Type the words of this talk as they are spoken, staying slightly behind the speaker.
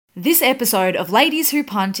This episode of Ladies Who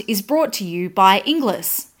Punt is brought to you by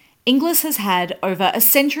Inglis. Inglis has had over a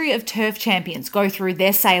century of turf champions go through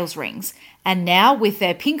their sales rings, and now with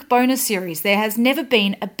their Pink Bonus series, there has never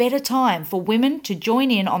been a better time for women to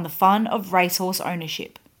join in on the fun of racehorse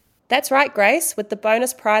ownership. That's right, Grace. With the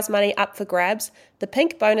bonus prize money up for grabs, the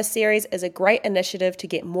Pink Bonus series is a great initiative to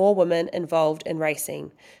get more women involved in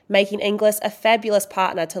racing, making Inglis a fabulous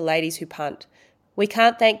partner to Ladies Who Punt. We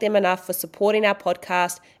can't thank them enough for supporting our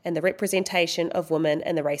podcast and the representation of women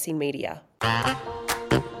in the racing media.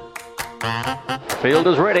 Field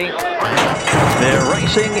is ready. They're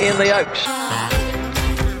racing in the Oaks.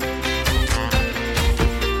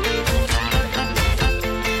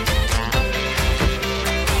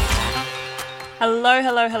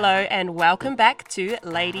 Hello, and welcome back to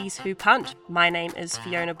Ladies Who Punt. My name is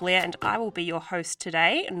Fiona Blair, and I will be your host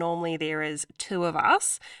today. Normally there is two of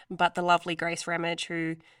us, but the lovely Grace Ramage,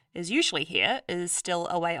 who is usually here, is still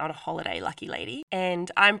away on a holiday, lucky lady. And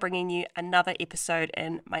I'm bringing you another episode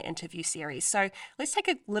in my interview series. So let's take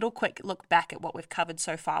a little quick look back at what we've covered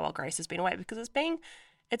so far while Grace has been away, because it's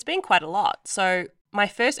been quite a lot. So my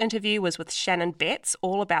first interview was with Shannon Betts,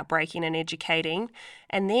 all about breaking and educating.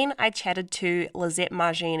 And then I chatted to Lizette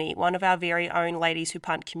Margini, one of our very own Ladies Who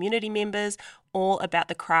Punt community members, all about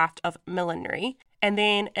the craft of millinery. And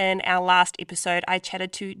then in our last episode, I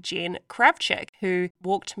chatted to Jen Kravchuk, who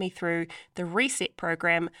walked me through the reset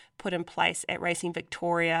program put in place at Racing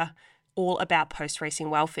Victoria, all about post-racing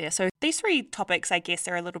welfare. So these three topics, I guess,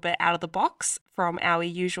 are a little bit out of the box from our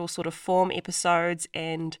usual sort of form episodes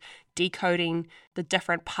and decoding the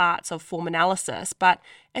different parts of form analysis. But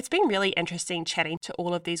it's been really interesting chatting to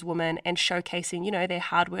all of these women and showcasing, their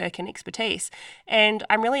hard work and expertise. And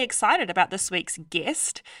I'm really excited about this week's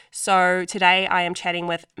guest. So today I am chatting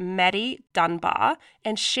with Maddy Dunbar,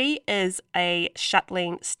 and she is a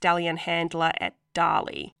Shuttling stallion handler at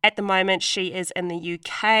Darley. At the moment, she is in the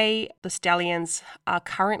UK. The Stallions are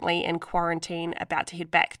currently in quarantine, about to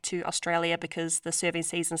head back to Australia because the serving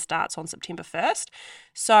season starts on September 1st.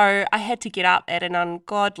 So I had to get up at an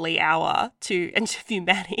ungodly hour to interview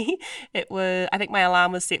Maddy. I think my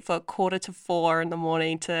alarm was set for 3:45 in the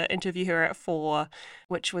morning to interview her at 4,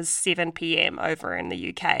 which was 7 p.m. over in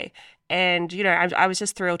the UK. And, I was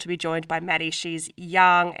just thrilled to be joined by Maddy. She's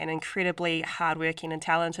young and incredibly hardworking and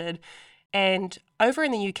talented. And over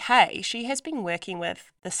in the UK, she has been working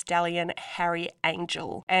with the stallion Harry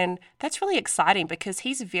Angel. And that's really exciting because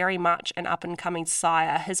he's very much an up-and-coming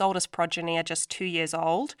sire. His oldest progeny are just 2 years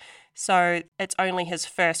old. So it's only his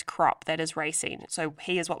first crop that is racing. So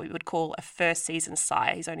he is what we would call a first season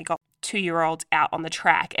sire. He's only got 2-year-olds out on the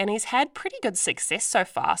track, and he's had pretty good success so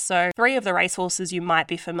far. So 3 of the racehorses you might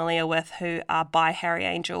be familiar with who are by Harry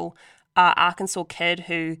Angel are Arkansas Kid,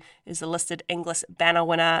 who is a listed English banner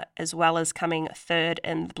winner, as well as coming third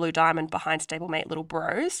in the Blue Diamond behind stablemate Little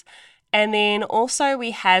Bros. And then also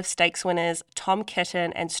we have stakes winners Tom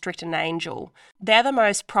Kitten and Stretton Angel. They're the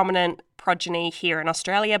most prominent progeny here in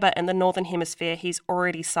Australia, but in the Northern Hemisphere, he's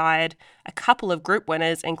already sired a couple of group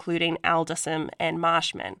winners, including Alderson and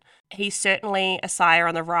Marshman. He's certainly a sire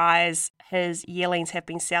on the rise. His yearlings have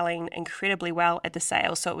been selling incredibly well at the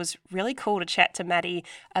sales, so it was really cool to chat to Maddy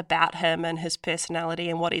about him and his personality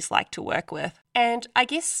and what he's like to work with. And I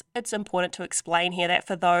guess it's important to explain here that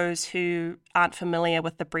for those who aren't familiar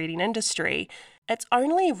with the breeding industry, it's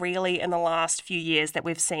only really in the last few years that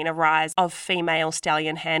we've seen a rise of female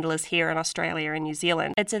stallion handlers here in Australia and New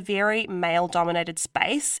Zealand. It's a very male-dominated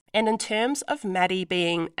space, and in terms of Maddy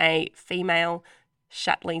being a female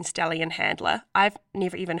Shuttling stallion handler, I've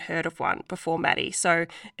never even heard of one before Maddy. So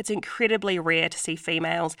it's incredibly rare to see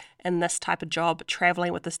females in this type of job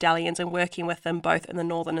traveling with the stallions and working with them both in the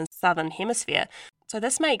Northern and Southern Hemisphere. So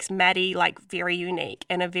this makes Maddy very unique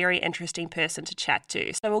and a very interesting person to chat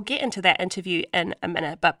to. So we'll get into that interview in a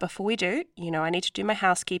minute. But before we do, I need to do my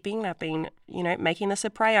housekeeping. I've been, making this a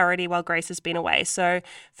priority while Grace has been away. So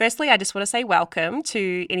firstly, I just want to say welcome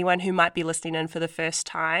to anyone who might be listening in for the first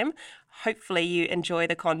time. Hopefully you enjoy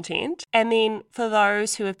the content. And then for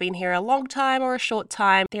those who have been here a long time or a short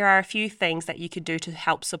time, there are a few things that you could do to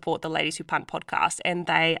help support the Ladies Who Punt podcast. And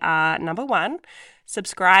they are, number one,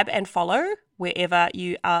 subscribe and follow wherever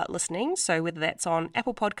you are listening. So whether that's on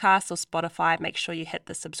Apple Podcasts or Spotify, make sure you hit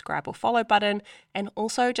the subscribe or follow button. And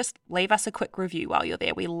also just leave us a quick review while you're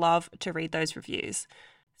there. We love to read those reviews.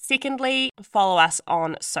 Secondly, follow us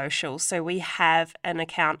on social. So we have an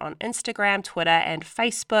account on Instagram, Twitter, and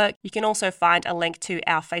Facebook. You can also find a link to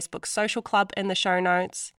our Facebook social club in the show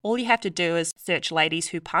notes. All you have to do is search Ladies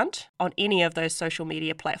Who Punt on any of those social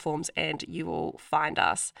media platforms and you will find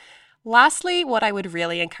us. Lastly, what I would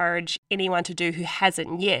really encourage anyone to do who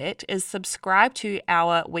hasn't yet is subscribe to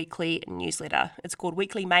our weekly newsletter. It's called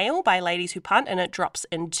Weekly Mail by Ladies Who Punt, and it drops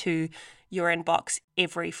into your inbox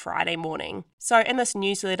every Friday morning. So in this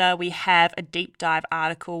newsletter, we have a deep dive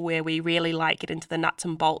article where we really get into the nuts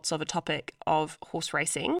and bolts of a topic of horse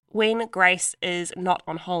racing. When Grace is not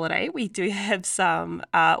on holiday, we do have some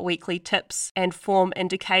weekly tips and form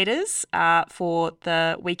indicators for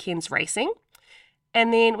the weekend's racing.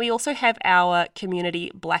 And then we also have our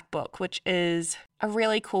community black book, which is a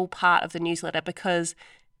really cool part of the newsletter because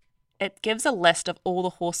it gives a list of all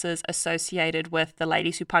the horses associated with the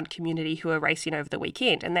Ladies Who Punt community who are racing over the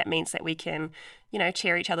weekend. And that means that we can,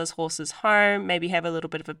 cheer each other's horses home, maybe have a little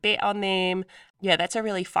bit of a bet on them. Yeah, that's a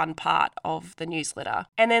really fun part of the newsletter.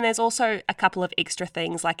 And then there's also a couple of extra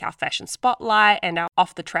things like our fashion spotlight and our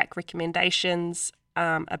off-the-track recommendations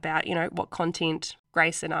about, what content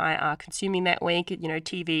Grace and I are consuming that week,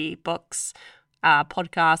 TV, books,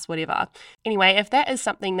 podcasts, whatever. Anyway, if that is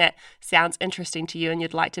something that sounds interesting to you and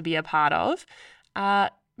you'd like to be a part of,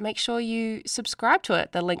 make sure you subscribe to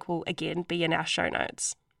it. The link will again be in our show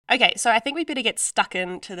notes. Okay, so I think we better get stuck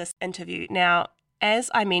into this interview. Now,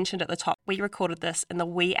 as I mentioned at the top, we recorded this in the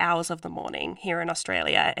wee hours of the morning here in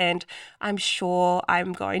Australia, and I'm sure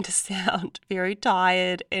I'm going to sound very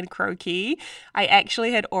tired and croaky. I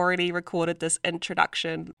actually had already recorded this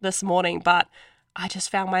introduction this morning, but I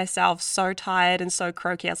just found myself so tired and so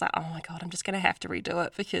croaky. I was like, oh my God, I'm just going to have to redo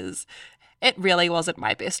it because it really wasn't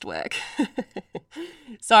my best work.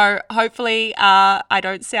 So hopefully I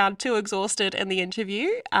don't sound too exhausted in the interview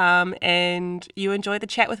and you enjoy the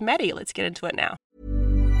chat with Maddy. Let's get into it now.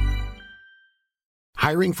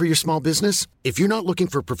 Hiring for your small business? If you're not looking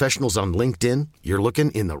for professionals on LinkedIn, you're looking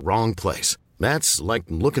in the wrong place. That's like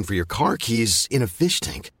looking for your car keys in a fish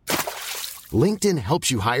tank. LinkedIn helps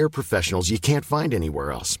you hire professionals you can't find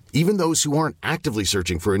anywhere else, even those who aren't actively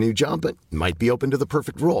searching for a new job but might be open to the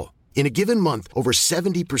perfect role. In a given month, over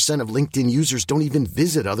 70% of LinkedIn users don't even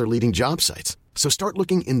visit other leading job sites. So start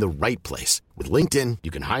looking in the right place. With LinkedIn, you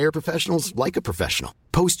can hire professionals like a professional.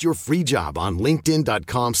 Post your free job on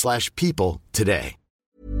linkedin.com/people today.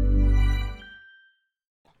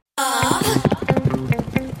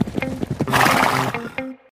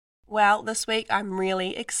 Well, this week I'm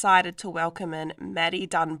really excited to welcome in Maddy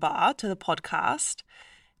Dunbar to the podcast.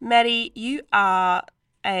 Maddy, you are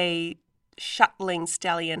a Shuttling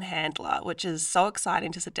stallion handler, which is so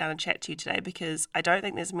exciting to sit down and chat to you today because I don't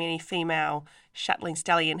think there's many female Shuttling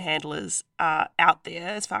stallion handlers out there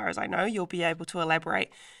as far as I know. You'll be able to elaborate.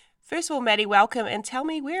 First of all, Maddy, welcome and tell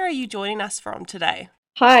me, where are you joining us from today?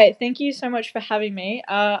 Hi, thank you so much for having me.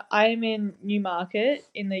 I'm in Newmarket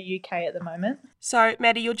in the UK at the moment. So,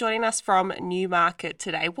 Maddy, you're joining us from Newmarket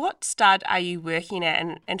today. What stud are you working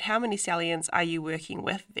at and how many stallions are you working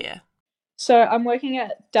with there? So I'm working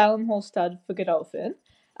at Hall Stud for Godolphin.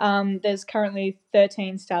 There's currently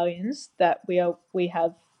 13 stallions that we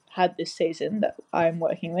have had this season that I'm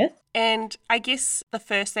working with. And I guess the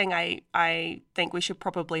first thing I think we should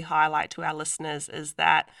probably highlight to our listeners is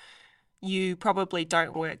that you probably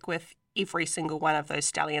don't work with every single one of those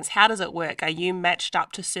stallions. How does it work? Are you matched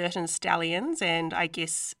up to certain stallions? And I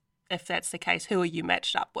guess if that's the case, who are you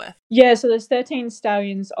matched up with? Yeah, so there's 13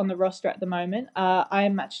 stallions on the roster at the moment. I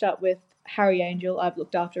am matched up with Harry Angel. I've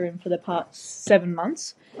looked after him for the past 7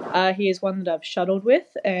 months. He is one that I've shuttled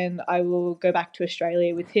with, and I will go back to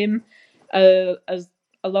Australia with him,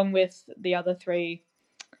 along with the other 3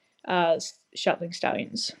 shuttling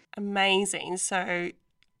stallions. Amazing. So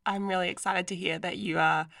I'm really excited to hear that you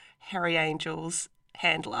are Harry Angel's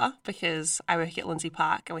handler because I work at Lindsay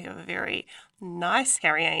Park and we have a very nice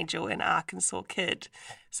Harry Angel in Arkansas kid.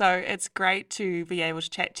 So it's great to be able to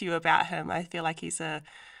chat to you about him. I feel like he's a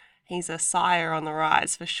sire on the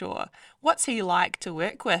rise for sure. What's he like to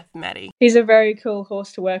work with, Maddy? He's a very cool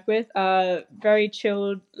horse to work with. Very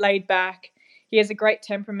chilled, laid back. He has a great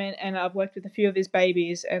temperament, and I've worked with a few of his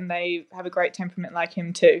babies, and they have a great temperament like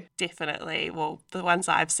him too. Definitely. Well, the ones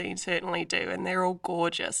I've seen certainly do, and they're all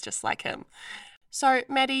gorgeous, just like him. So,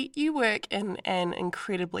 Maddy, you work in an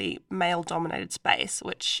incredibly male-dominated space,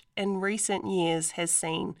 which in recent years has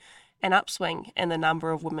seen an upswing in the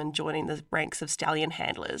number of women joining the ranks of stallion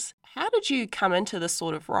handlers. How did you come into this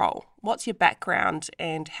sort of role? What's your background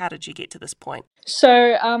and how did you get to this point?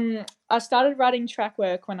 So I started riding track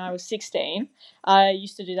work when I was 16. I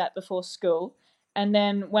used to do that before school. And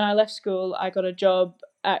then when I left school, I got a job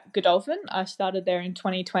at Godolphin. I started there in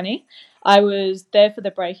 2020. I was there for the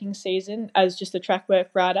breaking season as just a track work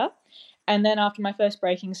rider. And then after my first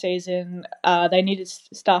breaking season, they needed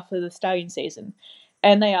staff for the stallion season.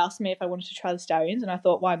 And they asked me if I wanted to try the stallions, and I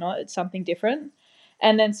thought, why not? It's something different.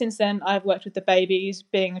 And then since then, I've worked with the babies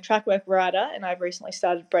being a track work rider, and I've recently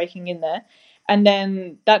started breaking in there. And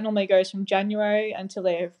then that normally goes from January until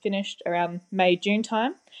they're finished around May, June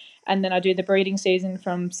time. And then I do the breeding season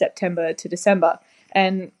from September to December.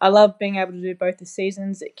 And I love being able to do both the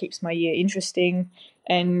seasons. It keeps my year interesting.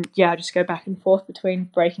 And yeah, I just go back and forth between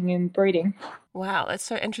breaking and breeding. Wow, that's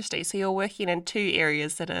so interesting. So you're working in two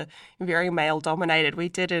areas that are very male dominated. We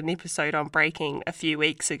did an episode on breaking a few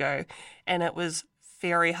weeks ago, and it was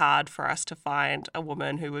very hard for us to find a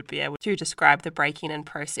woman who would be able to describe the breaking in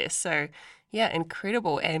process. So yeah,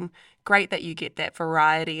 incredible, and great that you get that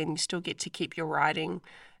variety and you still get to keep your riding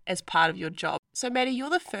as part of your job. So Maddy, you're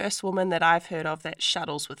the first woman that I've heard of that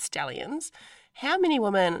shuttles with stallions. How many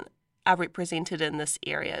women are represented in this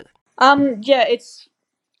area? Yeah,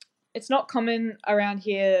 it's not common around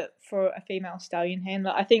here for a female stallion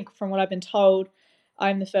handler. I think from what I've been told,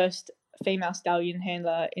 I'm the first female stallion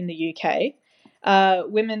handler in the UK.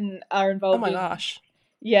 Women are involved. Oh my gosh.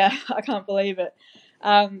 Yeah, I can't believe it.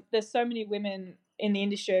 There's so many women in the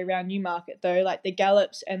industry around Newmarket though. Like the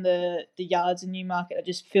gallops and the yards in Newmarket are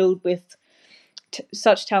just filled with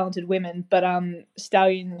such talented women. But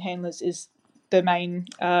stallion handlers is the main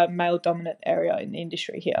male dominant area in the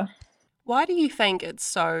industry here. Why do you think it's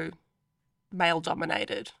so male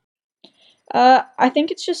dominated? I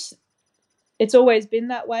think it's always been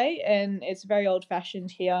that way, and it's very old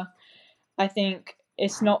fashioned here. I think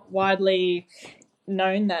it's not widely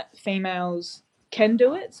known that females can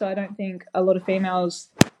do it, so I don't think a lot of females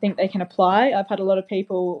think they can apply. I've had a lot of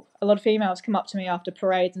females come up to me after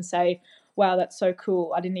parades and say, wow, that's so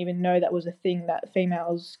cool. I didn't even know that was a thing that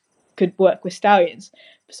females could work with stallions.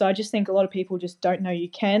 So I just think a lot of people just don't know you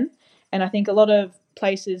can. And I think a lot of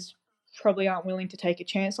places probably aren't willing to take a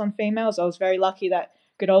chance on females. I was very lucky that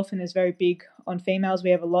Godolphin is very big on females. We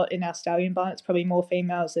have a lot in our stallion barn. It's probably more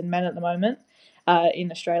females than men at the moment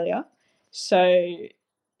in Australia. So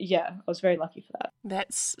yeah, I was very lucky for that.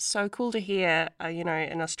 That's so cool to hear,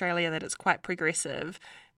 in Australia that it's quite progressive.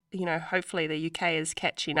 Hopefully the UK is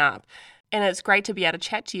catching up. And it's great to be able to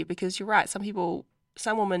chat to you because you're right,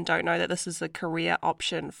 some women don't know that this is a career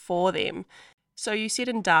option for them. So you said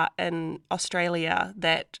in Australia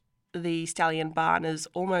that the stallion barn is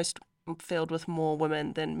almost filled with more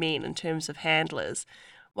women than men in terms of handlers.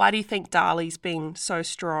 Why do you think Darley's been so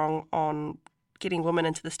strong on getting women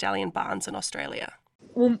into the stallion barns in Australia?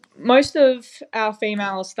 Well, most of our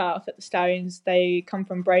female staff at the Stallions, they come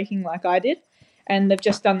from breaking like I did, and they've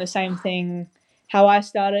just done the same thing how I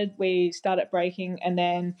started. We started breaking, and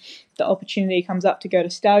then the opportunity comes up to go to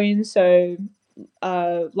Stallions, so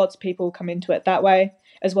lots of people come into it that way,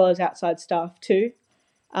 as well as outside staff too.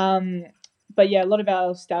 But yeah, a lot of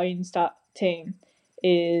our Stallion team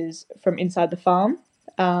is from inside the farm.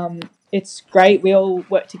 It's great. We all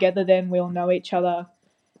work together then. We all know each other.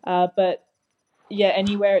 But yeah,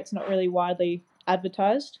 anywhere it's not really widely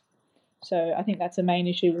advertised. So I think that's a main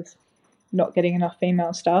issue with not getting enough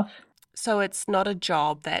female staff. So it's not a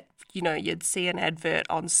job that, you'd see an advert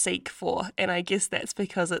on Seek for, and I guess that's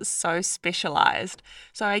because it's so specialised.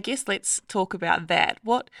 So I guess let's talk about that.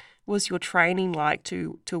 What was your training like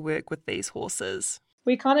to work with these horses?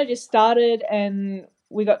 We kind of just started and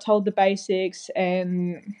we got told the basics,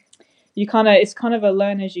 and it's kind of a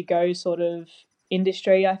learn as you go sort of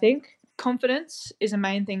industry, I think. Confidence is a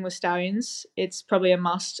main thing with stallions. It's probably a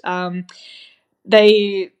must.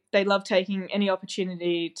 They love taking any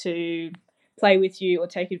opportunity to play with you or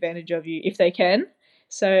take advantage of you if they can.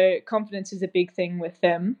 So confidence is a big thing with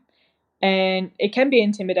them. And it can be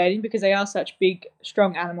intimidating because they are such big,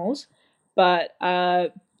 strong animals. But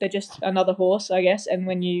they're just another horse, I guess. And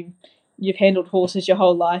when you've handled horses your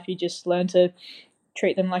whole life, you just learn to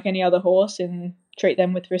treat them like any other horse and treat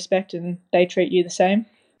them with respect, and they treat you the same.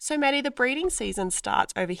 So, Maddy, the breeding season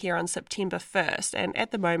starts over here on September 1st, and at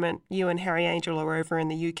the moment, you and Harry Angel are over in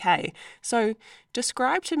the UK. So,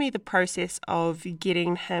 describe to me the process of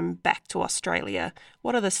getting him back to Australia.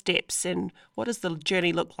 What are the steps, and what does the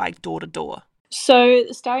journey look like door to door? So,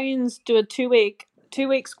 the Stallions do a 2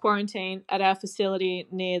 weeks quarantine at our facility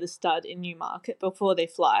near the stud in Newmarket before they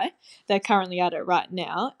fly. They're currently at it right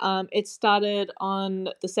now. It started on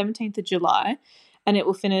the 17th of July, and it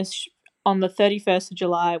will finish on the 31st of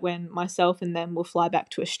July when myself and them will fly back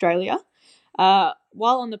to Australia.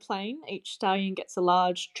 While on the plane, each stallion gets a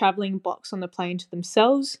large travelling box on the plane to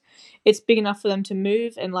themselves. It's big enough for them to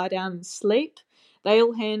move and lie down and sleep. They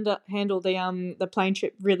all handle the plane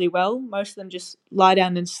trip really well. Most of them just lie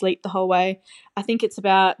down and sleep the whole way. I think it's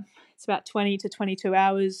about 20 to 22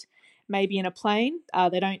 hours maybe in a plane.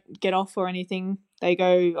 They don't get off or anything. They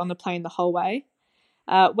go on the plane the whole way.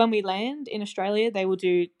 When we land in Australia, they will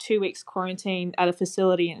do 2 weeks quarantine at a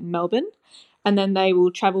facility in Melbourne, and then they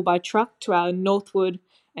will travel by truck to our Northwood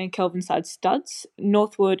and Kelvinside studs.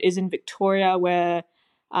 Northwood is in Victoria, where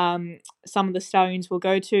some of the stallions will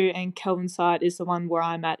go to, and Kelvinside is the one where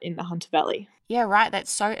I'm at in the Hunter Valley. Yeah, right.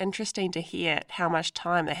 That's so interesting to hear how much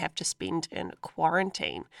time they have to spend in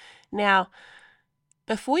quarantine. Now,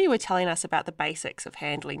 before you were telling us about the basics of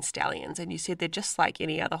handling stallions, and you said they're just like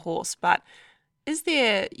any other horse, but is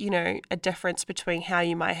there, a difference between how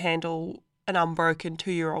you might handle an unbroken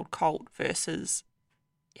 2-year-old colt versus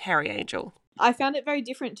Harry Angel? I found it very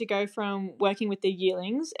different to go from working with the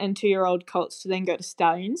yearlings and 2-year-old colts to then go to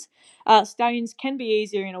stallions. Stallions can be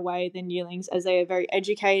easier in a way than yearlings, as they are very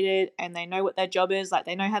educated and they know what their job is. Like,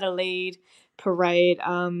 they know how to lead, parade.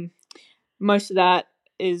 Most of that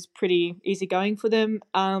is pretty easygoing for them.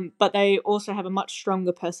 But they also have a much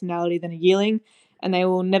stronger personality than a yearling, and they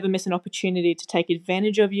will never miss an opportunity to take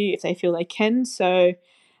advantage of you if they feel they can. So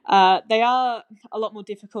they are a lot more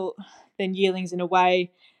difficult than yearlings in a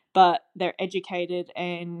way, but they're educated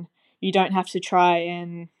and you don't have to try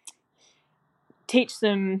and teach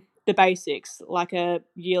them the basics like a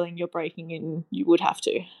yearling you're breaking in you would have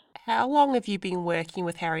to. How long have you been working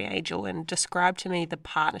with Harry Angel, and describe to me the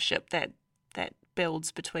partnership that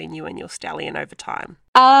builds between you and your stallion over time?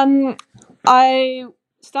 I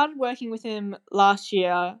started working with him last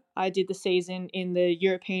year. I did the season in the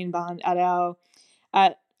European barn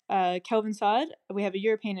at Kelvinside. We have a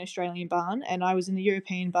European and Australian barn, and I was in the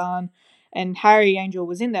European barn and Harry Angel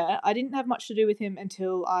was in there. I didn't have much to do with him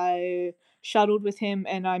until I shuttled with him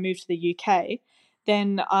and I moved to the UK.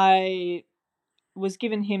 Then I was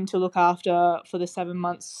given him to look after for the 7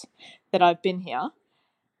 months that I've been here.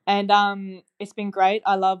 And it's been great.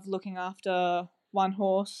 I love looking after one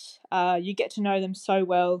horse. You get to know them so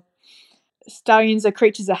well. Stallions are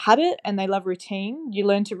creatures of habit and they love routine. You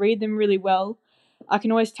learn to read them really well. I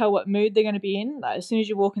can always tell what mood they're going to be in. Like, as soon as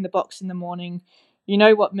you walk in the box in the morning, you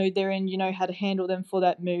know what mood they're in. You know how to handle them for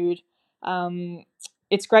that mood.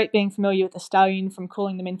 It's great being familiar with the stallion, from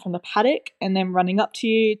calling them in from the paddock and then running up to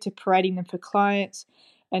you to parading them for clients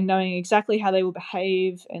and knowing exactly how they will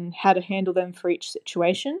behave and how to handle them for each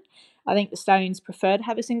situation. I think the stallions prefer to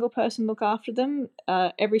have a single person look after them.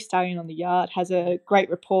 Every stallion on the yard has a great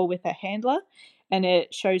rapport with their handler, and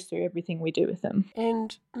it shows through everything we do with them.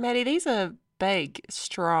 And Maddy, these are big,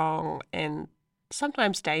 strong, and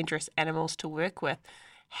sometimes dangerous animals to work with.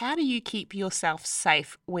 How do you keep yourself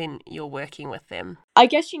safe when you're working with them? I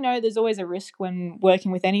guess there's always a risk when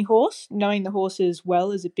working with any horse. Knowing the horses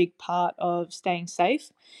well is a big part of staying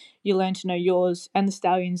safe. You learn to know yours and the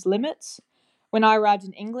stallion's limits. When I arrived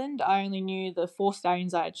in England, I only knew the 4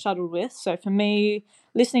 stallions I had shuttled with. So for me,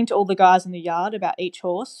 listening to all the guys in the yard about each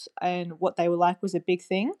horse and what they were like was a big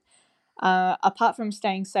thing. Apart from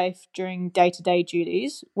staying safe during day-to-day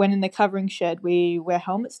duties, when in the covering shed, we wear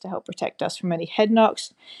helmets to help protect us from any head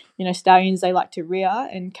knocks. Stallions, they like to rear,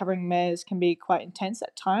 and covering mares can be quite intense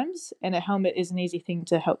at times, and a helmet is an easy thing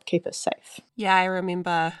to help keep us safe. Yeah, I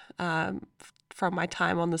remember from my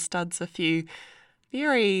time on the studs a few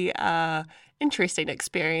very interesting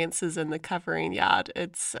experiences in the covering yard.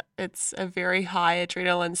 It's a very high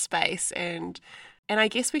adrenaline space, and I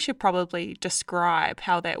guess we should probably describe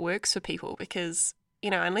how that works for people, because,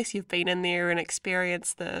 unless you've been in there and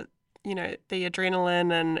experienced the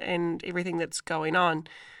adrenaline and everything that's going on,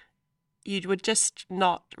 you would just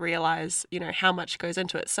not realize, how much goes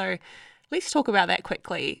into it. So let's talk about that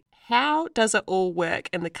quickly. How does it all work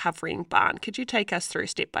in the covering barn? Could you take us through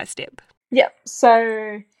step by step? Yeah,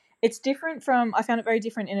 so it's different I found it very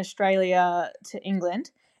different in Australia to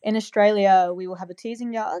England. In Australia, we will have a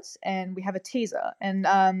teasing yards and we have a teaser. And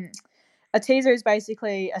a teaser is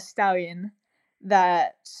basically a stallion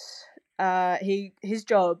that his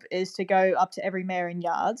job is to go up to every mare in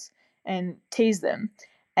yards and tease them.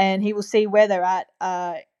 And he will see where they're at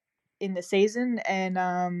in the season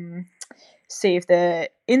and see if they're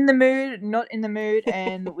in the mood, not in the mood,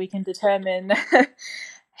 and we can determine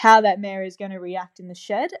how that mare is going to react in the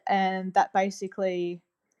shed. And that basically,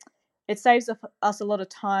 it saves us a lot of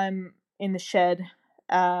time in the shed,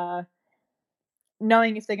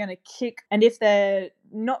 knowing if they're going to kick. And if they're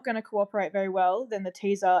not going to cooperate very well, then the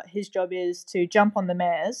teaser, his job is to jump on the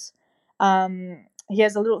mares. He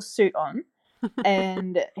has a little suit on,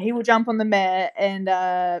 and he will jump on the mare and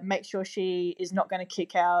make sure she is not going to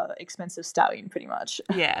kick our expensive stallion, pretty much.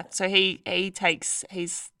 Yeah, so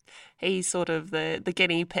he's sort of the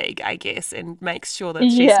guinea pig, I guess, and makes sure that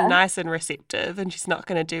she's nice and receptive and she's not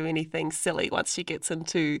going to do anything silly once she gets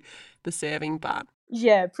into the serving barn.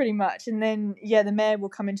 Yeah, pretty much. And then, the mare will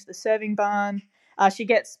come into the serving barn. She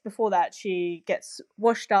gets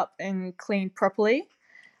washed up and cleaned properly,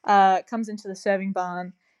 comes into the serving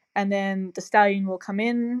barn, and then the stallion will come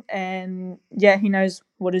in and, he knows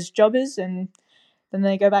what his job is, and then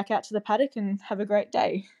they go back out to the paddock and have a great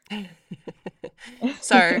day.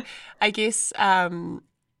 So I guess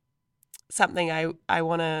something I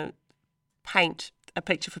want to paint a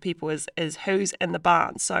picture for people is who's in the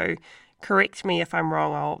barn. So correct me if I'm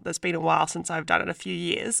wrong. It's been a while since I've done it, a few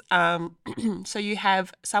years. So you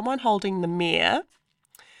have someone holding the mare.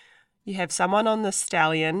 You have someone on the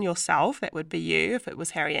stallion, yourself. That would be you if it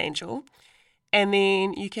was Harry Angel. And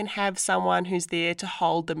then you can have someone who's there to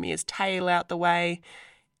hold the mare's tail out the way.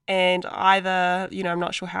 And either, I'm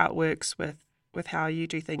not sure how it works with how you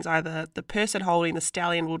do things. Either the person holding the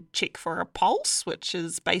stallion will check for a pulse, which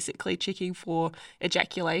is basically checking for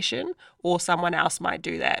ejaculation, or someone else might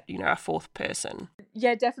do that, a fourth person.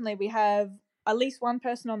 Yeah, definitely. We have at least one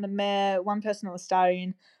person on the mare, one person on the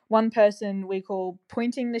stallion, one person we call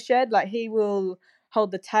pointing the shed. Like, he will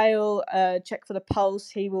hold the tail, check for the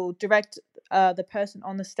pulse. He will direct the person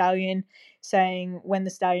on the stallion, saying when the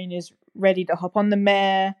stallion is ready to hop on the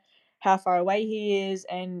mare, how far away he is,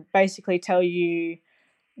 and basically tell you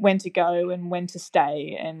when to go and when to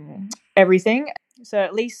stay and everything. So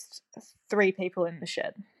at least 3 people in the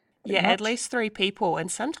shed. Yeah, at least 3 people,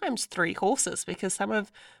 and sometimes 3 horses, because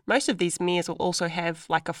most of these mares will also have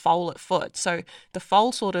like a foal at foot. So the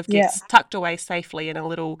foal sort of gets tucked away safely in a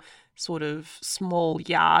little sort of small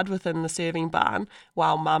yard within the serving barn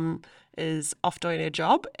while mum is off doing her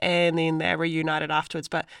job, and then they're reunited afterwards.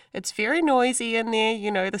 But it's very noisy in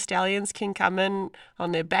there. The stallions can come in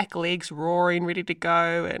on their back legs roaring, ready to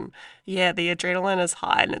go, and yeah, the adrenaline is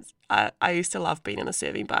high. And I used to love being in the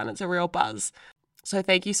serving barn. It's a real buzz. So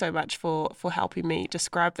thank you so much for helping me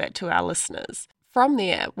describe that to our listeners. From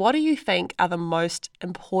there, what do you think are the most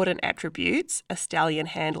important attributes a stallion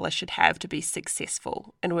handler should have to be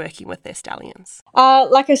successful in working with their stallions?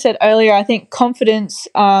 Like I said earlier, I think confidence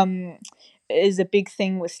is a big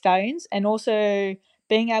thing with stallions, and also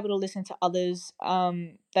being able to listen to others.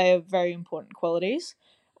 They are very important qualities.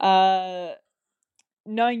 Knowing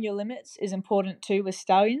your limits is important too with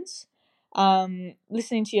stallions.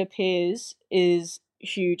 Listening to your peers is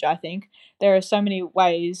huge, I think. There are so many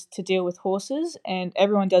ways to deal with horses, and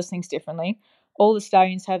everyone does things differently. All the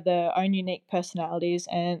stallions have their own unique personalities,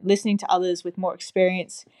 and listening to others with more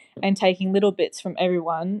experience and taking little bits from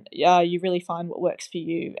everyone, you really find what works for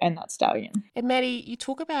you and that stallion. And Maddy, you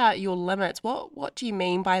talk about your limits. What do you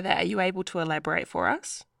mean by that? Are you able to elaborate for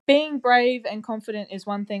us? Being brave and confident is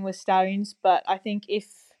one thing with stallions, but I think if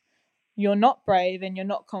you're not brave and you're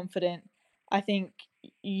not confident, I think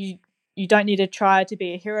you don't need to try to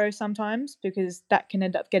be a hero sometimes, because that can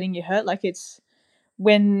end up getting you hurt. Like, it's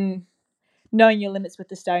when knowing your limits with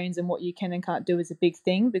the stallions and what you can and can't do is a big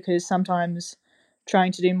thing, because sometimes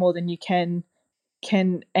trying to do more than you can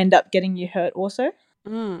end up getting you hurt also.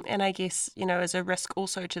 And I guess, as a risk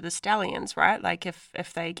also to the stallions, right? Like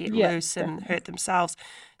if they get loose and definitely hurt themselves.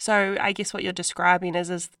 So I guess what you're describing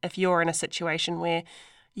is if you're in a situation where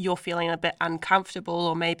you're feeling a bit uncomfortable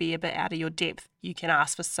or maybe a bit out of your depth, you can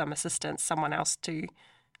ask for some assistance, someone else to,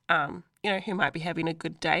 who might be having a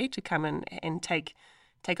good day, to come in and take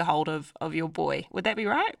a hold of your boy. Would that be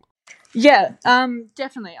right? Yeah,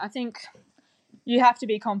 definitely. I think you have to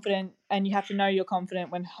be confident, and you have to know you're confident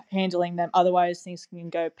when handling them. Otherwise, things can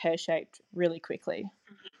go pear-shaped really quickly.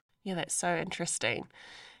 Yeah, that's so interesting.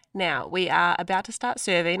 Now, we are about to start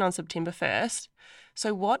serving on September 1st.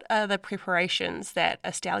 So what are the preparations that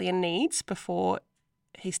a stallion needs before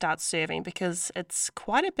he starts serving? Because it's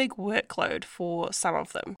quite a big workload for some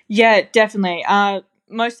of them. Yeah, definitely.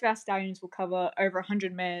 Most of our stallions will cover over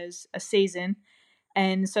 100 mares a season.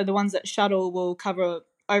 And so the ones that shuttle will cover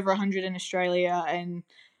over 100 in Australia and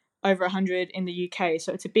over 100 in the UK.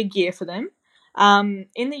 So it's a big year for them. In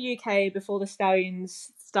the UK, before the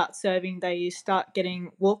stallions start serving, they start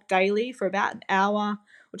getting walked daily for about an hour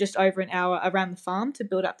or just over an hour around the farm to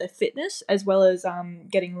build up their fitness, as well as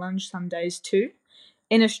getting lunge some days too.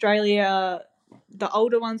 In Australia, the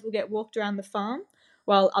older ones will get walked around the farm,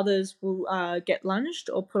 while others will get lunged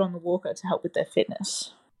or put on the walker to help with their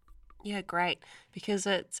fitness. Yeah, great. Because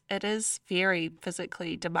it is a very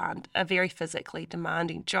physically demanding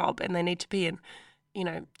job, and they need to be in,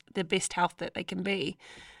 the best health that they can be.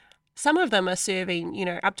 Some of them are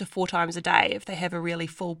serving, up to 4 times a day if they have a really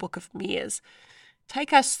full book of mares.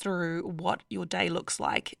 Take us through what your day looks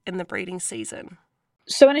like in the breeding season.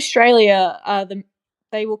 So in Australia,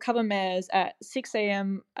 they will cover mares at 6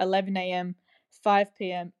 a.m, 11 a.m, 5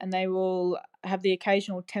 p.m, and they will have the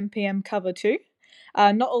occasional 10 p.m. cover too.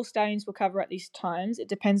 Not all stallions will cover at these times. It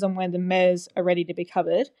depends on when the mares are ready to be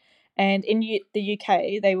covered. And in the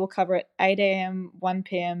UK, they will cover at 8 a.m., 1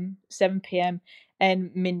 p.m., 7 p.m.,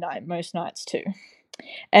 and midnight most nights too.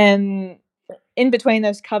 And in between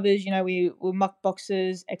those covers, we will muck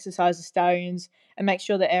boxes, exercise the stallions, and make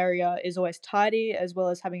sure the area is always tidy, as well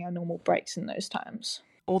as having our normal breaks in those times.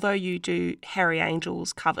 Although you do Harry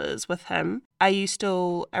Angel's covers with him, are you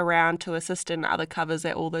still around to assist in other covers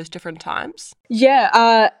at all those different times?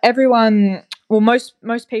 Yeah, everyone, well,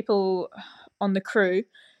 most people on the crew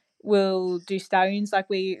will do stallions. Like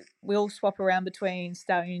we all swap around between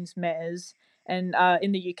stallions, mares, and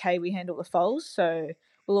in the UK we handle the foals, so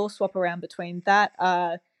we'll all swap around between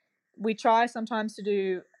that. We try sometimes to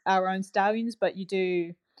do our own stallions, but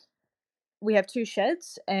we have 2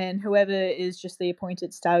 sheds, and whoever is just the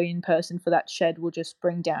appointed stallion person for that shed will just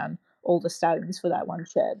bring down all the stallions for that one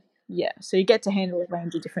shed. Yeah, so you get to handle a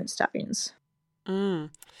range of different stallions.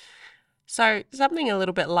 So something a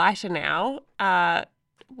little bit lighter now.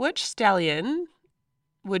 Which stallion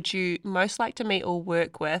would you most like to meet or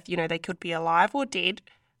work with? They could be alive or dead.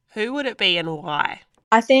 Who would it be and why?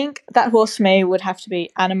 I think that horse for me would have to be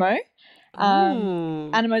Animo.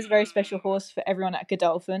 Animo is a very special horse for everyone at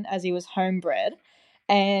Godolphin, as he was homebred,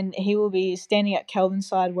 and he will be standing at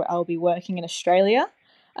Kelvinside where I'll be working in Australia.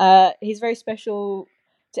 He's very special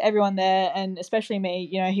to everyone there, and especially me.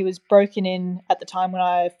 He was broken in at the time when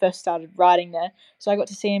I first started riding there, so I got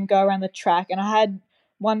to see him go around the track, and I had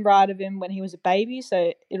one ride of him when he was a baby,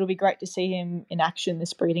 so it'll be great to see him in action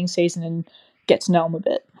this breeding season and get to know him a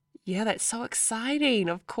bit. Yeah, that's so exciting.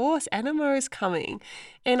 Of course, Animo is coming.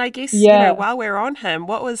 And I guess, while we're on him,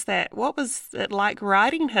 what was it like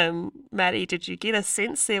riding him, Maddy? Did you get a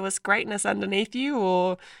sense there was greatness underneath you,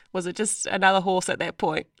 or was it just another horse at that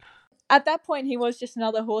point? At that point, he was just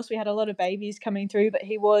another horse. We had a lot of babies coming through, but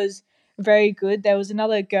he was very good. There was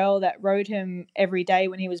another girl that rode him every day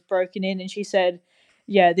when he was broken in, and she said,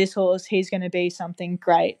 yeah, this horse, he's going to be something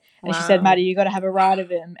great. And She said, Maddy, you got to have a ride of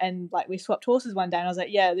him. And we swapped horses one day, and I was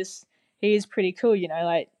like, yeah, he is pretty cool,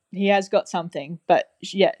 he has got something. But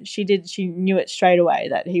yeah, she knew it straight away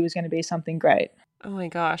that he was going to be something great. Oh my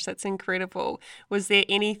gosh, that's incredible. Was there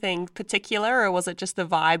anything particular, or was it just the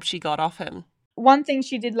vibe she got off him? One thing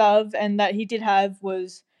she did love and that he did have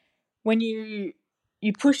was when you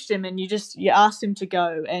pushed him and you asked him to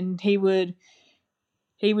go, and he would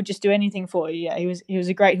just do anything for you. Yeah, he was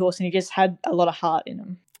a great horse, and he just had a lot of heart in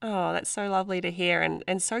him. Oh, that's so lovely to hear,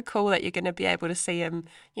 and so cool that you're going to be able to see him,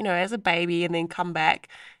 as a baby and then come back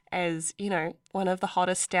as, one of the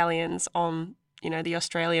hottest stallions on, the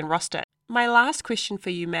Australian roster. My last question for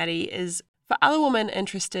you, Maddy, is for other women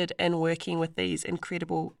interested in working with these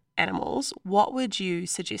incredible animals, what would you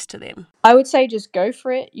suggest to them? I would say just go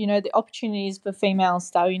for it. The opportunities for female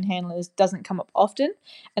stallion handlers doesn't come up often,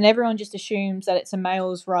 and everyone just assumes that it's a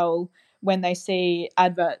male's role when they see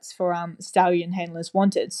adverts for stallion handlers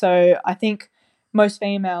wanted. So I think most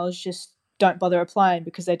females just don't bother applying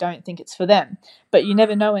because they don't think it's for them. But you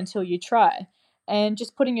never know until you try. And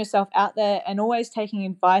just putting yourself out there and always taking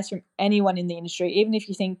advice from anyone in the industry, even if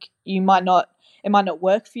you think it might not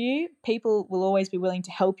work for you, people will always be willing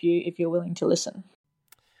to help you if you're willing to listen.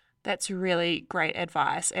 That's really great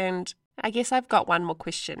advice. And I guess I've got one more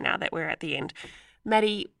question now that we're at the end.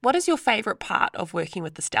 Maddy, what is your favourite part of working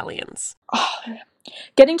with the stallions?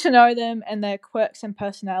 Getting to know them and their quirks and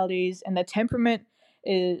personalities and their temperament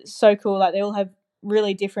is so cool. They all have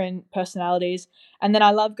really different personalities. And then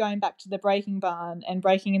I love going back to the breaking barn and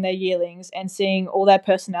breaking in their yearlings and seeing all their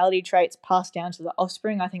personality traits passed down to the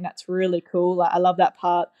offspring. I think that's really cool. I love that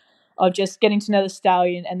part of just getting to know the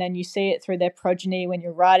stallion, and then you see it through their progeny when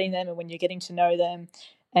you're riding them and when you're getting to know them.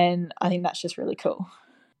 And I think that's just really cool.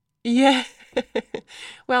 Yeah.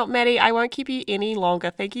 Well, Maddy, I won't keep you any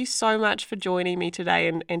longer. Thank you so much for joining me today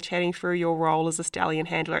and chatting through your role as a stallion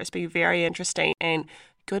handler. It's been very interesting, and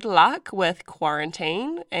good luck with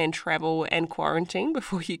quarantine and travel and quarantine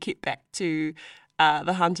before you get back to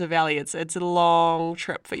the Hunter Valley. It's a long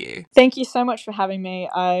trip for you. Thank you so much for having me.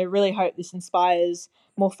 I really hope this inspires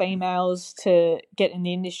more females to get in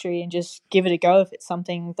the industry and just give it a go if it's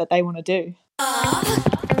something that they want to do.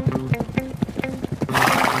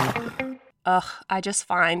 I just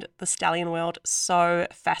find the stallion world so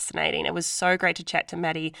fascinating. It was so great to chat to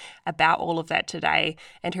Maddy about all of that today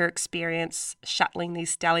and her experience shuttling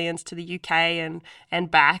these stallions to the UK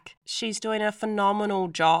and back. She's doing a phenomenal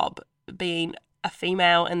job being a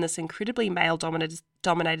female in this incredibly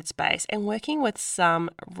male-dominated space and working with some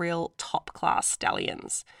real top-class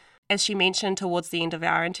stallions. As she mentioned towards the end of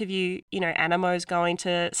our interview, Animo's going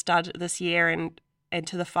to stud this year and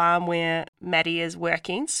to the farm where Maddy is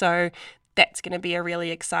working. So that's going to be a really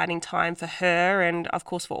exciting time for her and, of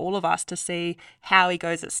course, for all of us to see how he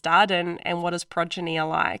goes at stud and what his progeny are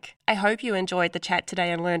like. I hope you enjoyed the chat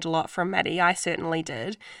today and learned a lot from Maddy. I certainly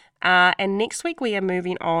did. And next week we are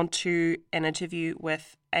moving on to an interview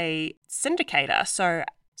with a syndicator. So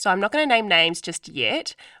I'm not going to name names just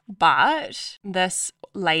yet, but this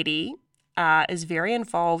lady is very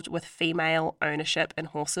involved with female ownership in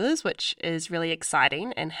horses, which is really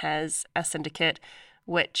exciting, and has a syndicate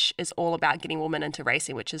which is all about getting women into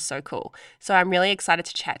racing, which is so cool. So I'm really excited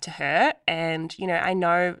to chat to her. And, I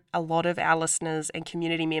know a lot of our listeners and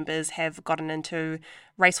community members have gotten into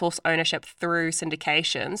racehorse ownership through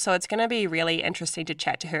syndication. So it's going to be really interesting to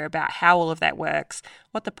chat to her about how all of that works,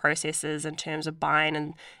 what the process is in terms of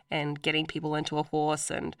buying and getting people into a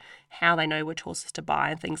horse, and how they know which horses to buy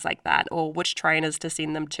and things like that, or which trainers to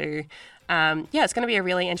send them to. It's going to be a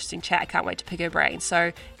really interesting chat. I can't wait to pick her brain.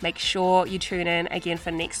 So make sure you tune in again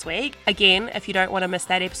for next week. Again, if you don't want to miss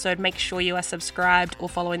that episode, make sure you are subscribed or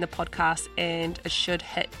following the podcast, and it should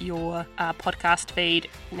hit your podcast feed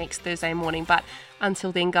next Thursday morning. But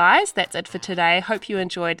until then, guys, that's it for today. Hope you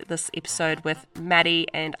enjoyed this episode with Maddy,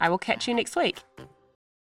 and I will catch you next week.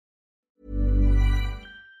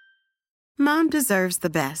 Mom deserves the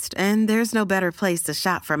best, and there's no better place to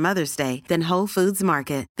shop for Mother's Day than Whole Foods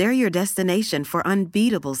Market. They're your destination for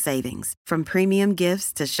unbeatable savings, from premium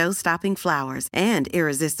gifts to show-stopping flowers and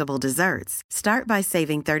irresistible desserts. Start by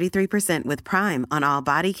saving 33% with Prime on all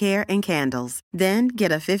body care and candles. Then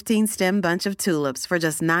get a 15-stem bunch of tulips for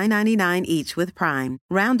just $9.99 each with Prime.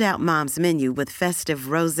 Round out Mom's menu with festive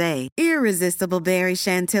rosé, irresistible berry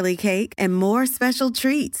chantilly cake, and more special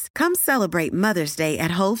treats. Come celebrate Mother's Day at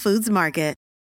Whole Foods Market.